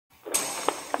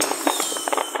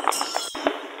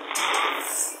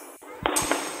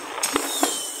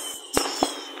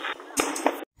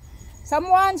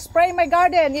Someone spray my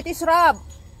garden. It is Rob.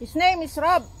 His name is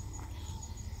Rob.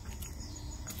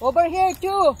 Over here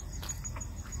too.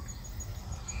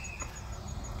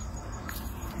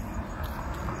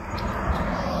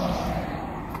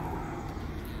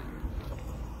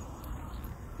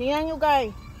 Tingnan nyo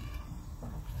guys.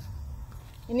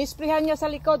 Inisprehan niya sa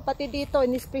likod, pati dito,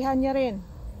 inisprehan niya rin.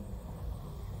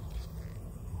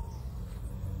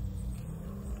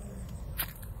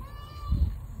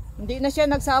 Hindi na siya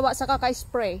nagsawa sa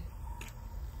kaka-spray.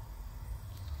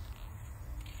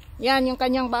 Yan yung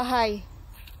kanyang bahay.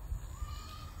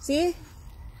 See?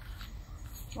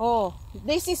 Oh,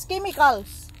 this is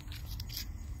chemicals.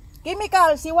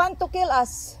 Chemicals, he want to kill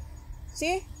us.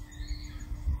 See?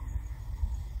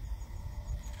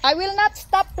 I will not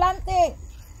stop planting.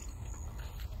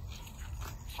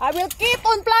 I will keep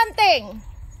on planting.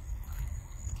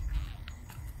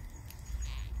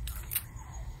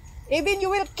 Even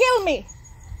you will kill me.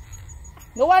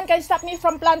 No one can stop me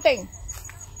from planting.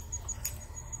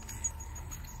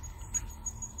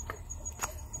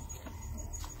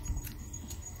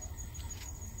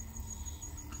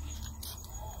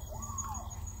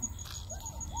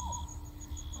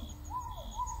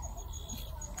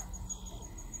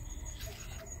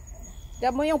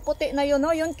 Diyan mo yung puti na yun,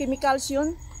 no? Yun, chemicals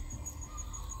yun.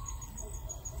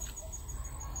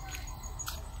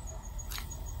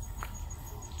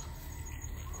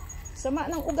 Sama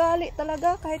ng ugali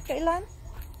talaga kahit kailan.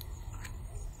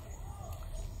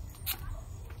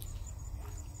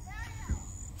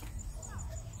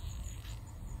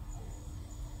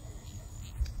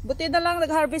 Buti na lang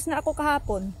nag-harvest na ako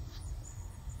kahapon.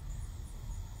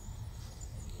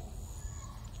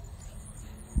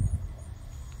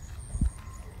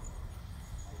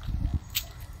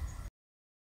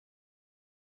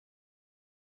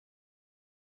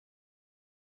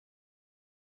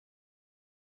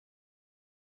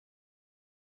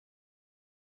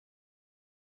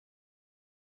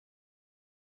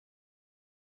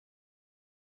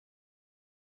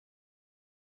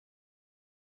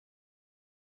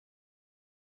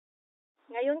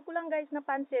 Ngayon ko lang guys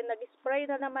napansin, nag-spray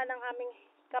na naman ang aming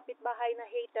kapitbahay na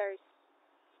haters.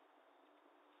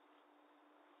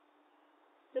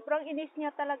 Sobrang inis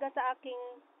niya talaga sa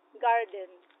aking garden.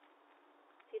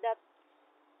 See that?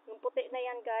 Yung puti na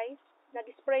yan guys,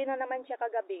 nag-spray na naman siya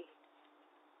kagabi.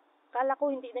 Kala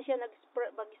ko hindi na siya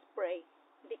mag-spray.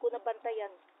 Hindi ko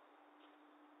nabantayan.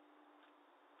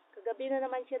 Kagabi na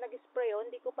naman siya nag-spray, oh.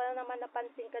 Hindi ko pa naman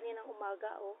napansin kaninang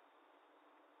umaga, oh.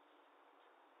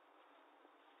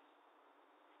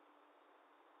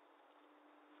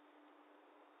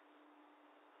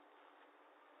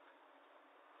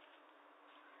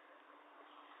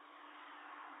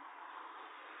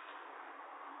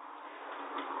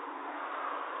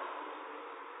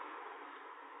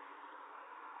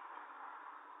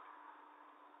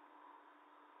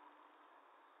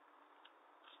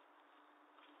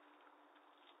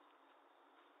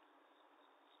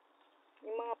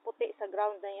 Yung mga puti sa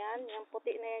ground na yan, yung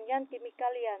puti na yan,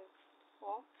 chemical yan.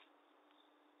 Oh.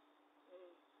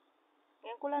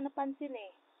 Yan ko lang napansin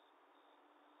eh.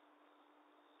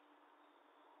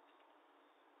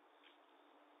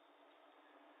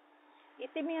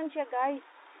 Itim yan siya guys.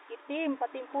 Itim,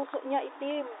 pati puso niya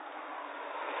itim.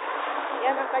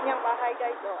 Yan ang kanyang bahay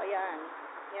guys. Oh, ayan.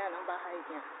 Yan ang bahay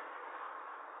niya.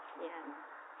 Yan.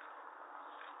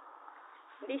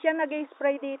 Hindi siya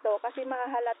nag-spray dito kasi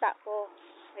mahahalata ko.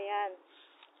 Ayan.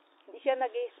 Hindi siya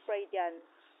nag-spray dyan.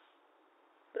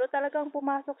 Pero talagang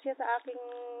pumasok siya sa aking,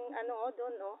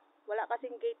 doon, oh. Wala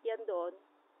kasing gate yan doon.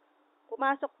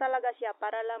 Pumasok talaga siya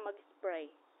para lang mag-spray.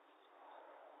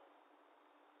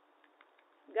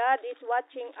 God is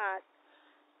watching us.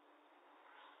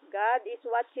 God is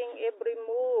watching every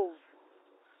move.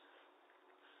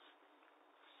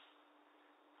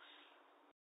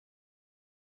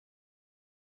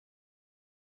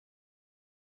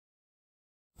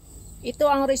 Ito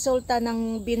ang resulta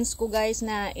ng beans ko guys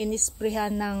na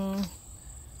inisprehan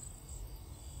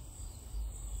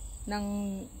ng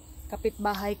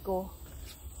kapitbahay ko.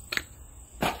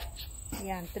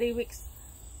 Ayan, 3 weeks.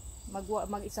 Mag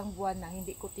isang buwan na,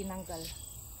 hindi ko tinanggal.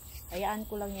 Hayaan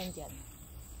ko lang yan dyan.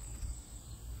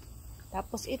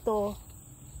 Tapos ito,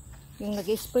 yung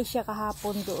nag-spray siya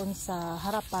kahapon doon sa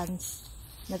harapan,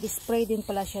 nag-spray din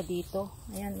pala siya dito.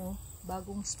 Ayan oh,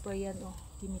 bagong spray yan oh,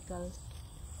 chemical.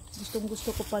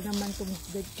 Gusto ko pa naman itong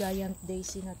giant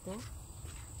daisy na to.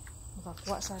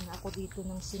 Makakuha sana ako dito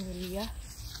ng sinilya.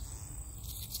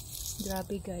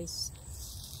 Grabe guys.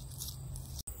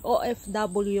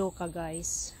 OFW ka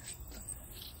guys.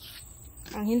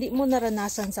 Ang hindi mo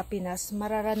naranasan sa Pinas,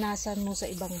 mararanasan mo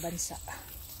sa ibang bansa.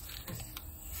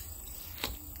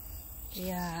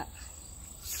 Kaya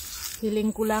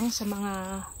hiling ko lang sa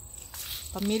mga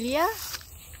pamilya,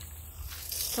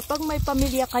 kapag may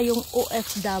pamilya kayong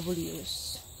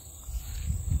OFWs,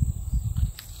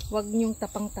 huwag niyong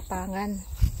tapang-tapangan.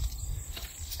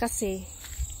 Kasi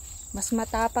mas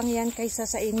matapang yan kaysa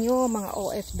sa inyo, mga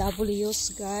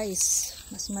OFWs guys.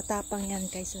 Mas matapang yan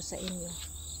kaysa sa inyo.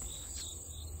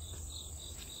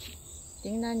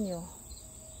 Tingnan nyo.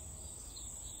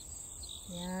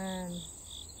 Yan.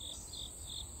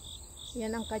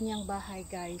 Yan ang kanyang bahay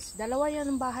guys. Dalawa yan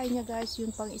ang bahay niya guys.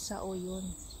 Yun pang isa o yun.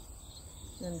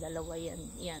 Yung dalawa yan.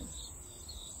 Yan.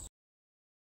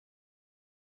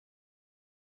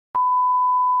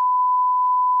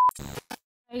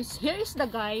 Guys, here is the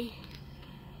guy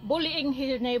bullying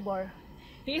his neighbor.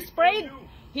 He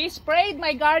sprayed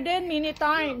my garden many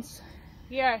times.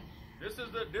 Here. This is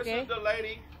the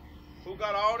lady who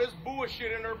got all this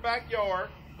bullshit in her backyard,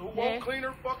 who won't clean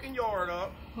her fucking yard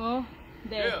up. Huh?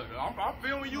 There. Yeah, I'm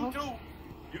filming you too.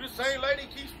 You the same lady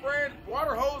keep spraying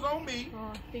water hose on me.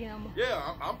 Oh, tingnan mo.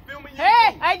 Yeah, I'm filming you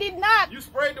Hey, too. I did not. You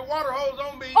sprayed the water hose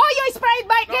on me. Oh, you sprayed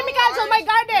my chemicals on my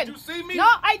garden. Did you see me? No,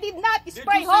 I did not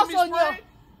spray hose on you.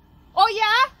 Oh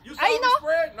yeah? You saw I know. me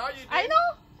spray it? No, you didn't. I know.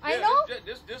 I know.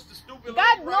 This the stupid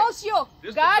God lady, knows right? you.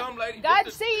 This God, the dumb lady. God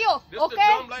This the- see you. this the Okay?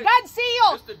 dumb lady. God see you.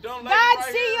 This the dumb lady God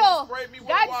right see here you. who sprayed me with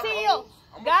God a water see you. hose.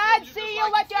 I'ma God film see just you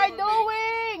like what you are filming me.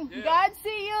 doing. Yeah. God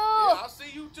see you. Yeah, I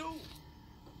see you too.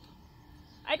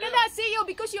 I cannot see you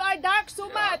because you are dark so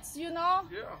Yeah. much, you know.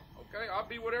 Yeah, okay. I'll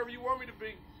be whatever you want me to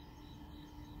be.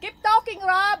 Keep talking,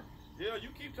 Rob. Yeah, you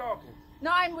keep talking.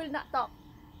 No, I will not talk.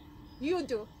 You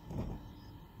do.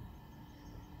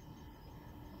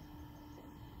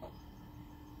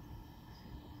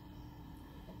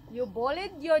 You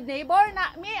bullied your neighbor,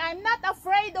 not me. I'm not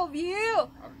afraid of you.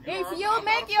 If you I'm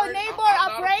make not your afraid. neighbor I'm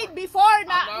not afraid afraid. before, I'm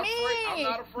not not me. afraid. I'm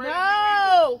not afraid of you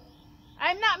No.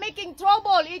 I'm not making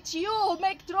trouble. It's you who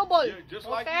make trouble. Yeah, just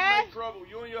like you okay? make trouble,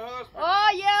 you and your husband.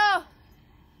 Oh, yeah.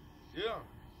 Yeah.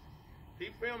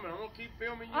 Keep filming. I'm gonna keep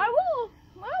filming you. I will.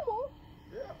 I will.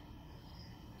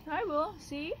 Yeah. I will.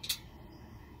 See?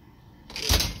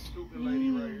 Stupid lady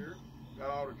right here. Got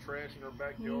all the trash in her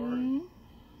backyard.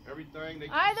 Everything. They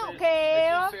keep I don't saying,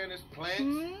 care. They keep saying it's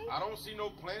plants. I don't see no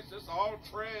plants. It's all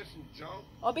trash and junk.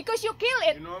 Oh, because you killed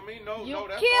it. You know what I mean? No, You no,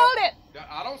 that's killed all, it.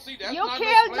 I don't see that. You not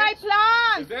killed no my plants.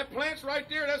 plant. Is that plants right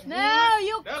there? That's No, wood.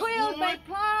 you That's killed wood. my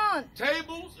plant.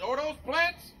 Tables or those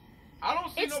plants? I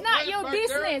don't see It's no not plants your right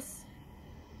business.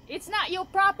 It's not your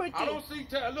property. There. I don't see.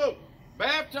 Look,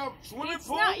 bathtub, swimming It's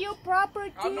pool. not your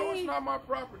property. I know it's not my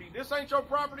property. This ain't your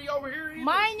property over here either.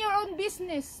 Mind your own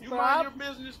business, You Rob. mind your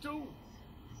business too.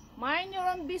 Mind your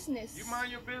own business. You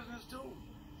mind your business too.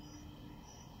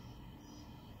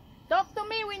 Talk to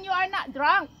me when you are not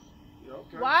drunk. Yeah,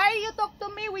 okay. Why you talk to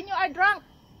me when you are drunk?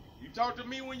 You talk to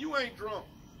me when you ain't drunk.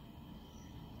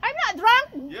 I'm not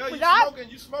drunk. Yeah, Rob.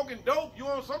 you smoking dope. You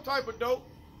on some type of dope.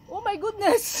 Oh my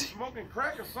goodness. Smoking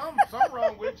crack or something. Something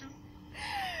wrong with you.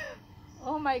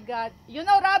 Oh my God. You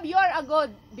know, Rob, you are a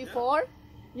good before.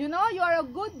 You know, you are a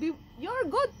good. You're a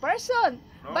good person.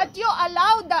 No. But you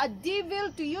allow the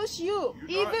devil to use you.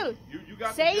 You know, Evil. You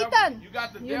got Satan. The devil, you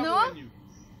got the devil know? in you.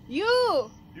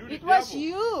 You. You the It was devil.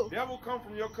 you. Devil come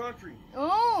from your country.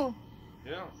 Oh.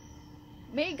 Yeah.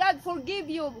 May God forgive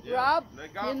you, Yeah. Rob.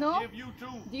 Let God You know? forgive you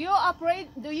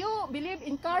too. Do you believe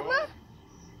in karma? No.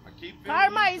 I keep filming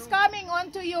Karma you is too. coming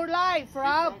onto your life,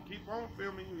 Rob. Keep on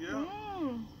filming you, yeah.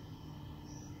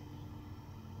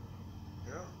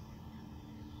 Yeah.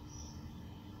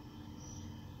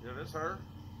 Yeah, that's her.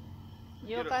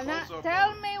 You Get a cannot close-up tell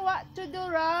on it. me what to do,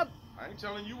 Rob. I ain't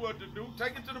telling you what to do.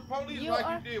 Take it to the police You like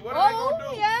are... you did. What are they gonna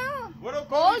do? Yeah. What are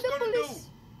Call police the gonna police. do?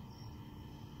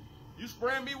 You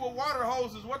spraying me with water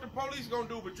hoses. What the police gonna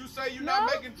do? But you say you're No,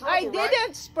 not making trouble, I right?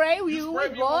 didn't spray You you sprayed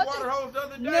with me with water. water hose the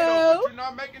other day, No. though, but you're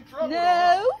not making trouble. No.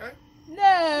 though, okay? No.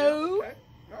 Yeah, okay.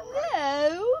 All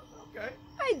right. No. Okay.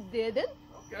 I didn't.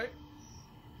 Okay.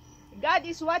 God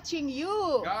is watching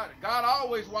you. God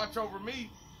always watch over me.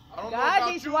 I don't know God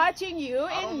about is you. watching you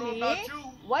I don't and know me. about you.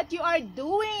 What you are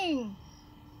doing.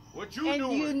 What you And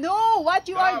doing? you know what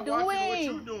you are God watching what doing.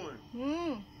 you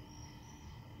doing.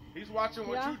 He's watching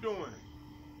what Yeah. you doing.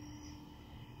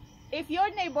 If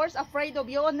your neighbor's afraid of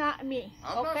you, not me.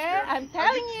 I'm not okay? scared. I'm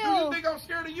telling Do you. you think I'm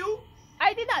scared of you?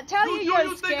 I did not tell Do you you're think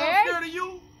I'm scared. scared of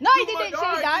you? No, I You didn't might- say all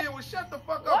right, that. Then, well, shut the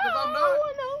fuck up, because I'm not.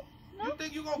 No. You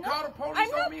think you gonna No, call the police I'm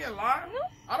on not. me and lie? No.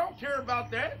 I don't care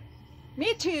about that.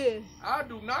 Me too. I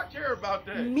do not care about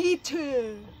that. Me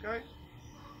too. Okay?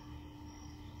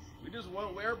 We just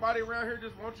want everybody around here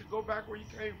just wants you to go back where you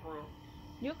came from.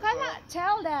 You cannot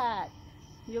tell that.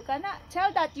 You cannot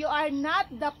tell that you are not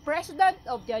the President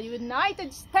of the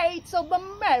United States of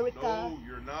America. No,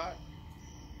 you're not.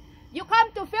 You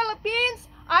come to Philippines,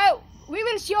 we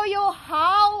will show you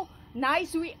how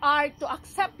nice we are to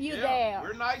accept you there.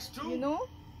 We're nice too. You know?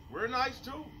 We're nice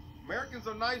too. Americans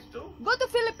are nice too. Go to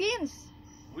Philippines.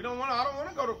 I don't want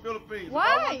to go to Philippines.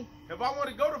 Why? If I want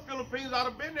to go to Philippines, I'd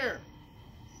have been there.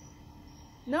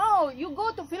 No, you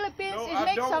go to Philippines No, and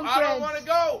make some friends. I don't want to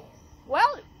go.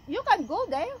 Well, you can go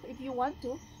there if you want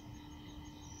to.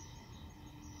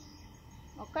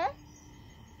 Okay?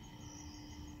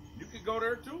 You could go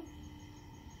there too.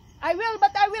 I will,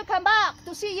 but I will come back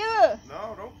to see you. No,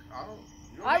 I don't.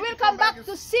 I will come back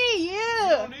to see you. You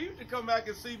don't need to come back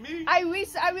and see me. I will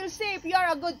see if you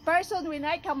are a good person when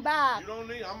I come back. You don't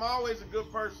need. I'm always a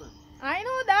good person. I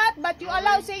know that, but you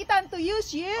allow Satan to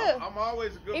use you. I'm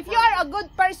always a good person. If you are a good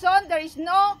person, there is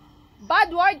no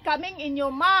bad word coming in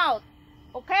your mouth.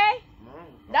 Okay? No,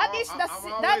 That is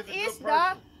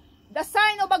the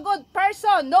sign of a good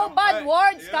person. No bad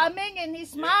words coming in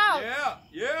his mouth.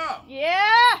 Yeah.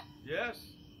 Yes.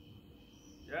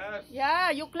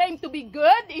 Yeah, you claim to be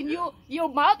good, and your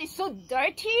mouth is so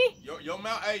dirty. Your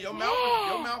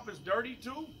mouth is dirty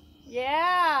too.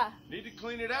 Yeah. Need to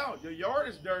clean it out. Your yard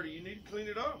is dirty. You need to clean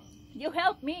it up. You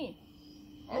help me.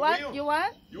 You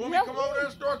want? You want me to come over there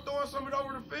and start throwing something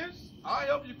over the fence? I'll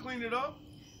help you clean it up.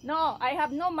 No, I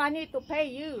have no money to pay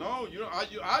you. No,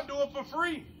 I do it for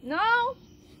free. No.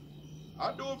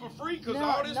 I do it for free because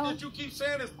all this that you keep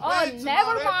saying is Oh, plants.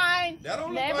 never mind. That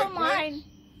don't never look like mind. plants.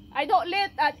 I don't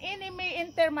let an enemy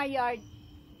enter my yard.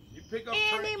 You pick up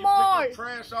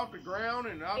trash off the ground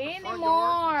and out the front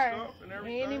yards and stuff and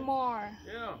everything. Anymore.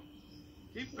 Yeah.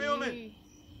 Keep filming.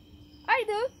 I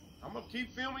do. I'm going to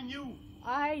keep filming you.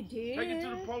 I do. Take it to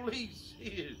the police.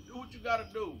 Shit. Do what you got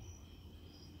to do.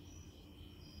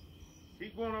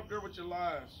 Keep going up there with your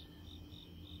lies.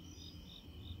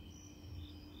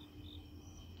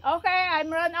 Okay, I'm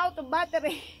run out of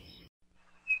battery.